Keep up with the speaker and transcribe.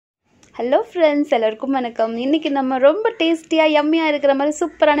Hello friends, எல்லாருக்கும் வணக்கம். இன்றைக்கி நம்ம ரொம்ப டேஸ்டியாக யம்மியாக இருக்கிற மாதிரி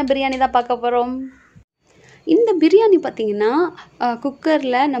சூப்பரான பிரியாணி தான் பார்க்க போகிறோம். இந்த பிரியாணி பார்த்திங்கன்னா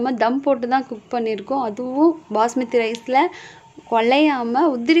குக்கரில் நம்ம தம் போட்டு தான் குக் பண்ணியிருக்கோம். அதுவும் பாஸ்மதி ரைஸில் குலையாமல்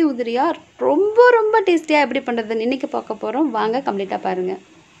உதிரி உதிரியாக ரொம்ப ரொம்ப டேஸ்டியாக எப்படி பண்ணுறதுன்னு இன்றைக்கி பார்க்க போகிறோம். வாங்க கம்ப்ளீட்டாக பாருங்கள்.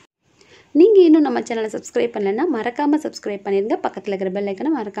 நீங்கள் இன்னும் நம்ம சேனலை சப்ஸ்கிரைப் பண்ணலைன்னா மறக்காமல் சப்ஸ்கிரைப் பண்ணிடுங்க. பக்கத்தில் இருக்கிற பெல்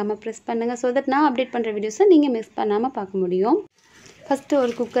ஐக்கனை மறக்காமல் ப்ரெஸ் பண்ணுங்கள். ஸோ தட் நான் அப்டேட் பண்ணுற வீடியோஸை நீங்கள் மிஸ் பண்ணாமல் பார்க்க முடியும். ஃபஸ்ட்டு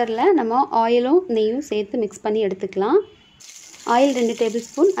ஒரு குக்கரில் நம்ம ஆயிலும் நெய்யும் சேர்த்து மிக்ஸ் பண்ணி எடுத்துக்கலாம். ஆயில் 2 டேபிள்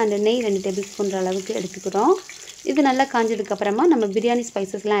ஸ்பூன் அண்ட் நெய் 2 டேபிள் ஸ்பூன் அளவுக்கு எடுத்துக்கிறோம். இது நல்லா காஞ்சதுக்கப்புறமா நம்ம பிரியாணி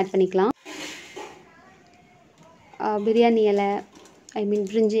ஸ்பைசஸ்லாம் ஆட் பண்ணிக்கலாம். பிரியாணி இலை,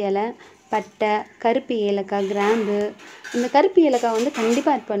 பிரிஞ்சி இலை, பட்டை, கருப்பு ஏலக்காய், கிராம்பு. இந்த கருப்பு ஏலக்காய் வந்து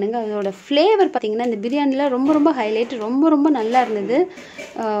கண்டிப்பாக ஆட் பண்ணுங்கள். அதோட ஃப்ளேவர் பார்த்திங்கன்னா இந்த பிரியாணியில் ரொம்ப ரொம்ப ஹைலைட், ரொம்ப ரொம்ப நல்லா இருந்தது.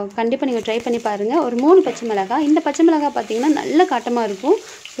 கண்டிப்பாக நீங்கள் ட்ரை பண்ணி பாருங்கள். ஒரு 3 பச்சை மிளகாய். இந்த பச்சை மிளகாய் பார்த்திங்கன்னா நல்ல காட்டமாக இருக்கும்.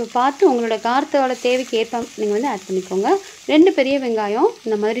 ஸோ பார்த்து உங்களோட காரத்தோட தேவைக்கு ஏற்ப நீங்கள் வந்து ஆட் பண்ணிக்கோங்க. 2 பெரிய வெங்காயம்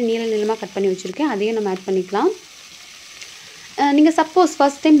இந்த மாதிரி நீளமாக கட் பண்ணி வச்சுருக்கேன், அதையும் நம்ம ஆட் பண்ணிக்கலாம். நீங்கள் சப்போஸ்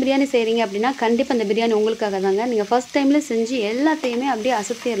ஃபஸ்ட் டைம் பிரியாணி செய்கிறீங்க அப்படின்னா கண்டிப்பாக அந்த பிரியாணி உங்களுக்காக தாங்க. நீங்கள் ஃபஸ்ட் டைமில் செஞ்சு எல்லாத்தையுமே அப்படியே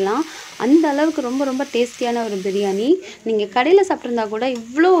அசத்திடலாம். அந்த அளவுக்கு ரொம்ப ரொம்ப டேஸ்டியான ஒரு பிரியாணி. நீங்கள் கடையில் சாப்பிட்ருந்தா கூட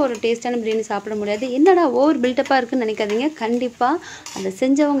இவ்வளோ ஒரு டேஸ்டியான பிரியாணி சாப்பிட முடியாது. என்னடா ஓவர் பில்டப்பாக இருக்குதுன்னு நினைக்காதீங்க. கண்டிப்பாக அதை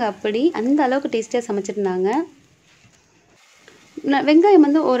செஞ்சவங்க அப்படி அந்த அளவுக்கு டேஸ்டியாக சமைச்சிருந்தாங்க. வெங்காயம்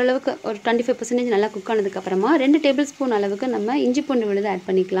வந்து ஓரளவுக்கு ஒரு 25% நல்லா குக் ஆனதுக்கப்புறமா 2 டேபிள் ஸ்பூன் அளவுக்கு நம்ம இஞ்சி பூண்டு விழுது ஆட்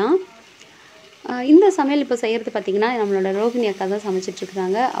பண்ணிக்கலாம். இந்த சமையல் இப்போ செய்கிறது பார்த்திங்கன்னா நம்மளோட ரோகிணி அக்கா தான்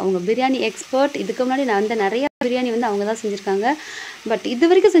சமைச்சிட்ருக்குறாங்க. அவங்க பிரியாணி எக்ஸ்பர்ட். இதுக்கு முன்னாடி நான் வந்து நிறையா பிரியாணி வந்து அவங்க தான் செஞ்சுருக்காங்க. பட் இது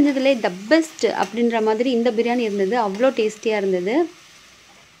வரைக்கும் செஞ்சதுலே த பெஸ்ட் அப்படின்ற மாதிரி இந்த பிரியாணி இருந்தது. அவ்வளோ டேஸ்டியாக இருந்தது.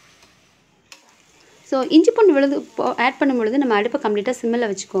 ஸோ இஞ்சி பூண்டு விழுது ஆட் பண்ணும்பொழுது நம்ம அடுப்பை கம்ப்ளீட்டாக சிம்மில்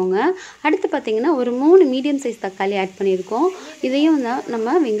வச்சுக்கோங்க. அடுத்து பார்த்திங்கன்னா ஒரு 3 மீடியம் சைஸ் தக்காளி ஆட் பண்ணியிருக்கோம். இதையும்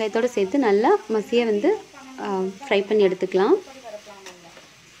நம்ம வெங்காயத்தோடு சேர்த்து நல்லா மசியை வந்து ஃப்ரை பண்ணி எடுத்துக்கலாம்.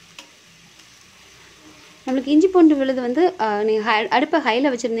 நம்மளுக்கு இஞ்சி பூண்டு விழுது வந்து நீங்கள் அடுப்பை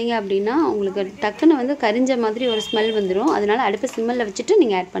ஹையில் வச்சுருந்தீங்க அப்படின்னா உங்களுக்கு டக்குன்னு வந்து கரிஞ்ச மாதிரி ஒரு ஸ்மெல் வந்துடும். அதனால் அடுப்பை சிம்மில் வச்சுட்டு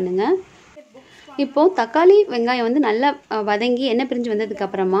நீங்கள் ஆட் பண்ணுங்கள். இப்போது தக்காளி வெங்காயம் வந்து நல்லா வதங்கி எண்ணெய் பிரிஞ்சு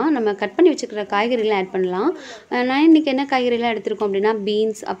வந்ததுக்கப்புறமா நம்ம கட் பண்ணி வச்சுக்கிற காய்கறிலாம் ஆட் பண்ணலாம். நான் இன்றைக்கி என்ன காய்கறிலாம் எடுத்துருக்கோம் அப்படின்னா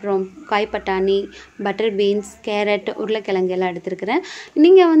பீன்ஸ், அப்புறம் காய்பட்டாணி, பட்டர் பீன்ஸ், கேரட், உருளைக்கிழங்கு எல்லாம் எடுத்துருக்கிறேன்.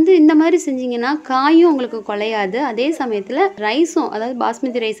 நீங்கள் வந்து இந்த மாதிரி செஞ்சிங்கன்னா காயும் உங்களுக்கு குலையாது. அதே சமயத்தில் ரைஸும், அதாவது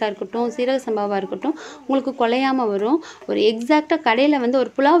பாஸ்மதி ரைஸாக இருக்கட்டும், சீரக சம்பாவாக இருக்கட்டும், உங்களுக்கு குலையாமல் வரும். ஒரு எக்ஸாக்டாக கடையில் வந்து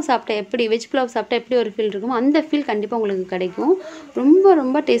ஒரு புலாவ் சாப்பிட்டா எப்படி, வெஜ் புலாவ் சாப்பிட்டா எப்படி ஒரு ஃபீல் இருக்குமோ அந்த ஃபீல் கண்டிப்பாக உங்களுக்கு கிடைக்கும். ரொம்ப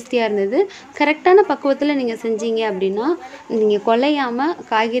ரொம்ப டேஸ்டியாக இருந்தது. கரெக்டான பக்குவத்தில் நீங்கள் செஞ்சீங்க அப்படின்னா நீங்கள் குலையாமல்,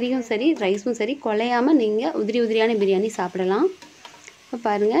 காய்கறியும் சரி ரைஸும் சரி குலையாமல் நீங்கள் உதிரி உதிரியான பிரியாணி சாப்பிடலாம். இப்போ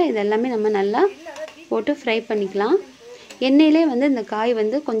பாருங்கள், இதெல்லாமே நம்ம நல்லா போட்டு ஃப்ரை பண்ணிக்கலாம். எண்ணெயிலே வந்து இந்த காய்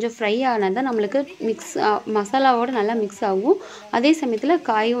வந்து கொஞ்சம் ஃப்ரை ஆனால் தான் நம்மளுக்கு மசாலாவோடு நல்லா மிக்ஸ் ஆகும். அதே சமயத்தில்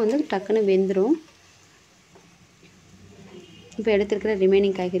காயும் வந்து டக்குன்னு வெந்துடும். இப்போ எடுத்துருக்கிற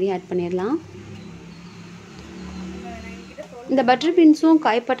ரிமைனிங் காய்கறியும் ஆட் பண்ணிடலாம். இந்த பட்டர் பீன்ஸும்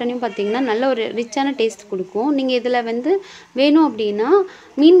காய்பட்டாணியும் பார்த்திங்கன்னா நல்ல ஒரு ரிச்சான டேஸ்ட் கொடுக்கும். நீங்கள் இதில் வந்து வேணும் அப்படின்னா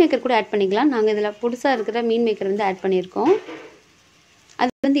மீன் மேக்கர் கூட ஆட் பண்ணிக்கலாம். நாங்கள் இதில் புதுசாக இருக்கிற மீன் மேக்கர் வந்து ஆட் பண்ணியிருக்கோம்.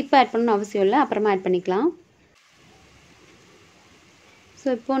 அது வந்து இப்போ ஆட் பண்ணணும்னு அவசியம் இல்லை, அப்புறமா ஆட் பண்ணிக்கலாம். ஸோ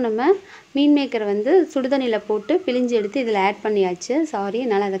இப்போது நம்ம மீன் மேக்கரை வந்து சுடுதண்ணியில் போட்டு பிழிஞ்சு எடுத்து இதில் ஆட் பண்ணியாச்சு. சாரி,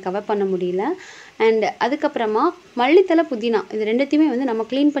 என்னால் அதை கவர் பண்ண முடியல. அண்ட் அதுக்கப்புறமா மல்லித்தலை, புதினா இது ரெண்டுத்தையுமே வந்து நம்ம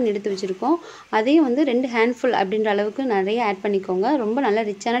க்ளீன் பண்ணி எடுத்து வச்சுருக்கோம். அதையும் வந்து 2 ஹேண்ட்ஃபுல் அப்படின்ற அளவுக்கு நிறைய ஆட் பண்ணிக்கோங்க. ரொம்ப நல்லா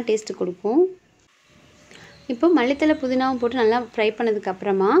ரிச்சான டேஸ்ட்டு கொடுக்கும். இப்போ மல்லித்தலை புதினாவும் போட்டு நல்லா ஃப்ரை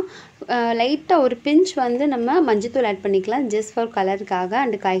பண்ணதுக்கப்புறமா லைட்டாக ஒரு பிஞ்ச் வந்து நம்ம மஞ்சத்தூள் ஆட் பண்ணிக்கலாம், ஜஸ்ட் ஃபார் கலருக்காக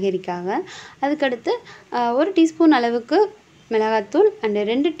அண்டு காய்கறிக்காக. அதுக்கடுத்து 1 டீஸ்பூன் அளவுக்கு மிளகாத்தூள் அண்ட்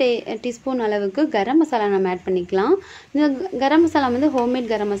 2 டீஸ்பூன் அளவுக்கு கரம் மசாலா நம்ம ஆட் பண்ணிக்கலாம். இந்த கரம் மசாலா வந்து ஹோம்மேட்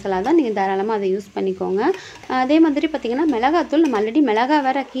கரம் மசாலா தான், நீங்கள் தாராளமாக அதை யூஸ் பண்ணிக்கோங்க. அதே மாதிரி பார்த்திங்கன்னா மிளகாத்தூள் நம்ம ஆல்ரெடி மிளகாய்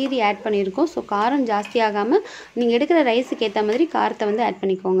வேறு கீரி ஆட் பண்ணியிருக்கோம். ஸோ காரம் ஜாஸ்தியாகாமல் நீங்கள் எடுக்கிற ரைஸுக்கு ஏற்ற மாதிரி காரத்தை வந்து ஆட்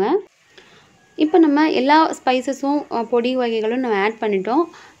பண்ணிக்கோங்க. இப்போ நம்ம எல்லா ஸ்பைசஸும் பொடி வகைகளும் நம்ம ஆட் பண்ணிட்டோம்.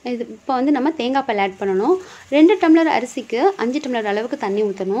 இப்போ வந்து நம்ம தேங்காய் பால் ஆட் பண்ணணும். 2 டம்ளர் அரிசிக்கு 5 டம்ளர் அளவுக்கு தண்ணி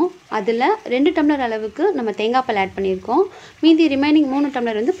ஊற்றணும். அதில் 2 டம்ளர் அளவுக்கு நம்ம தேங்காய் பால் ஆட் பண்ணியிருக்கோம். மீதி ரிமைனிங் 3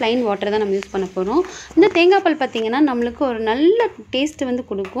 டம்ளர் வந்து ப்ளைன் வாட்டர் தான் நம்ம யூஸ் பண்ண போகிறோம். இந்த தேங்காய் பால் பார்த்திங்கன்னா நம்மளுக்கு ஒரு நல்ல டேஸ்ட்டு வந்து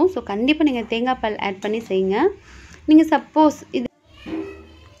கொடுக்கும். ஸோ கண்டிப்பாக நீங்கள் தேங்காய் பால் ஆட் பண்ணி செய்யுங்க. நீங்கள் சப்போஸ் இது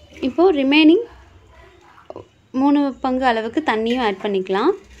இப்போது ரிமைனிங் 3 பங்கு அளவுக்கு தண்ணியும் ஆட்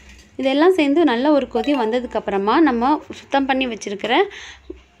பண்ணிக்கலாம். இதெல்லாம் சேர்ந்து நல்ல ஒரு கொதி வந்ததுக்கப்புறமா நம்ம சுத்தம் பண்ணி வச்சுருக்கிற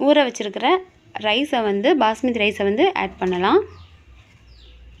ஊற வச்சுருக்கிற ரைஸை வந்து பாஸ்மதி ரைஸை வந்து ஆட் பண்ணலாம்.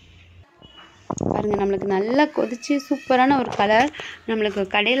 பாருங்கள், நம்மளுக்கு நல்லா கொதிச்சு சூப்பரான ஒரு கலர், நம்மளுக்கு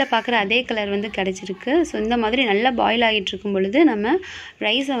கடையில் பார்க்குற அதே கலர் வந்து கிடச்சிருக்கு. ஸோ இந்த மாதிரி நல்லா பாயில் ஆகிட்டு இருக்கும் பொழுது நம்ம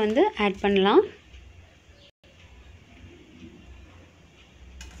ரைஸை வந்து ஆட் பண்ணலாம்.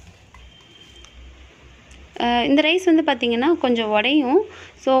 இந்த ரைஸ் வந்து பார்த்திங்கன்னா கொஞ்சம் உடையும்.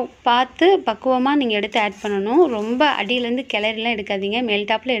 ஸோ பார்த்து பக்குவமாக நீங்கள் எடுத்து ஆட் பண்ணணும். ரொம்ப அடியிலேருந்து கிளறிலாம் எடுக்காதீங்க. மேல்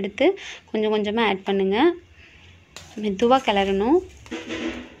டாப்பில் எடுத்து கொஞ்சம் கொஞ்சமாக ஆட் பண்ணுங்கள். மெதுவாக கிளறணும்.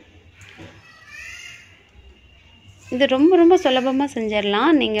 இது ரொம்ப ரொம்ப சுலபமாக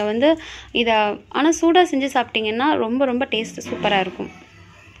செஞ்சிடலாம். நீங்கள் வந்து இதை ஆனால் சூடாக செஞ்சு சாப்பிட்டிங்கன்னா ரொம்ப ரொம்ப டேஸ்ட்டு சூப்பராக இருக்கும்.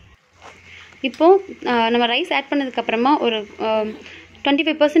 இப்போது நம்ம ரைஸ் ஆட் பண்ணதுக்கப்புறமா ஒரு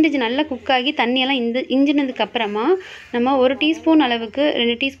 25% நல்லா குக் ஆகி தண்ணியெல்லாம் இஞ்சினதுக்கப்புறமா நம்ம 1 டீஸ்பூன் அளவுக்கு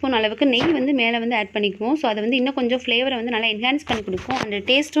 2 டீஸ்பூன் அளவுக்கு நெய் வந்து மேலே வந்து ஆட் பண்ணிக்குவோம். ஸோ அதை வந்து இன்னும் கொஞ்சம் ஃப்ளேவரை வந்து நல்லா என்ஹான்ஸ் பண்ணி கொடுக்கும். அந்த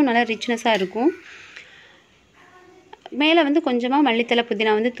டேஸ்ட்டும் நல்லா ரிச்னஸாக இருக்கும். மேலே வந்து கொஞ்சமாக மல்லித்தலை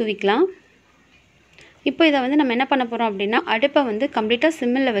புதினா வந்து தூவிக்கலாம். இப்போ இதை வந்து நம்ம என்ன பண்ண போகிறோம் அப்படின்னா, அடுப்பை வந்து கம்ப்ளீட்டாக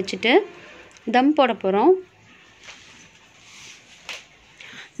சிம்மில் வச்சுட்டு தம் போட போகிறோம்.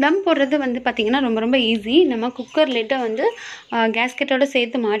 தம் போடுறது வந்து பார்த்திங்கன்னா ரொம்ப ரொம்ப ஈஸி. நம்ம குக்கர் லிட்டை வந்து கேஸ்கெட்டோடு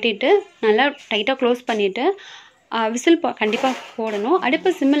சேர்த்து மாட்டிட்டு நல்லா டைட்டாக க்ளோஸ் பண்ணிவிட்டு விசில் கண்டிப்பாக போடணும்.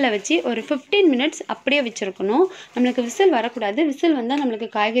 அடுப்பை சிம்மில் வச்சு ஒரு 15 மினிட்ஸ் அப்படியே வச்சுருக்கணும். நம்மளுக்கு விசில் வரக்கூடாது. விசில் வந்தால் நம்மளுக்கு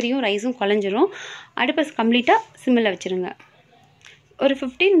காய்கறியும் ரைஸும் குழஞ்சிரும். அடுப்பை கம்ப்ளீட்டாக சிம்மில் வச்சுருங்க. ஒரு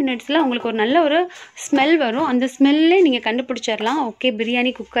 15 மினிட்ஸில் உங்களுக்கு ஒரு நல்ல ஒரு ஸ்மெல் வரும். அந்த ஸ்மெல்லே நீங்கள் கண்டுபிடிச்சிடலாம், ஓகே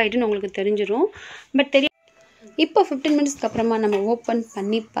பிரியாணி குக் ஆகிட்டுன்னு உங்களுக்கு தெரிஞ்சிடும். பட் இப்போ 15 மினிட்ஸ்க்கு அப்புறமா நம்ம ஓப்பன்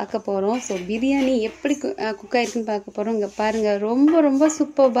பண்ணி பார்க்க போகிறோம். ஸோ பிரியாணி எப்படி குக் ஆகிருக்குன்னு பார்க்க போகிறோம். இங்கே பாருங்கள், ரொம்ப ரொம்ப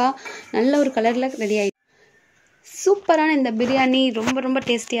சூப்பராக நல்ல ஒரு கலரில் ரெடி ஆகிடுச்சு. சூப்பரான இந்த பிரியாணி ரொம்ப ரொம்ப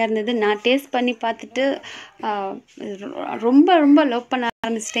டேஸ்டியாக இருந்தது. நான் டேஸ்ட் பண்ணி பார்த்துட்டு ரொம்ப ரொம்ப லவ் பண்ண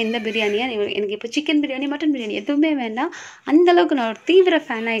ஆரம்பிச்சிட்டேன் இந்த பிரியாணியை. எனக்கு இப்போ சிக்கன் பிரியாணி மட்டன் பிரியாணி எதுவுமே வேண்டாம், அந்தளவுக்கு நான் ஒரு தீவிர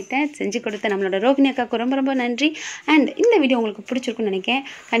ஃபேன் ஆகிட்டேன். செஞ்சு கொடுத்த நம்மளோட ரோகிணி அக்காவுக்கு ரொம்ப ரொம்ப நன்றி. அண்ட் இந்த வீடியோ உங்களுக்கு பிடிச்சிருக்குன்னு நினைக்கிறேன்.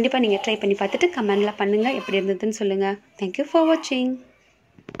 கண்டிப்பாக நீங்கள் ட்ரை பண்ணி பார்த்துட்டு கமெண்டில் பண்ணுங்கள், எப்படி இருந்ததுன்னு சொல்லுங்கள். தேங்க்யூ ஃபார் வாட்சிங்.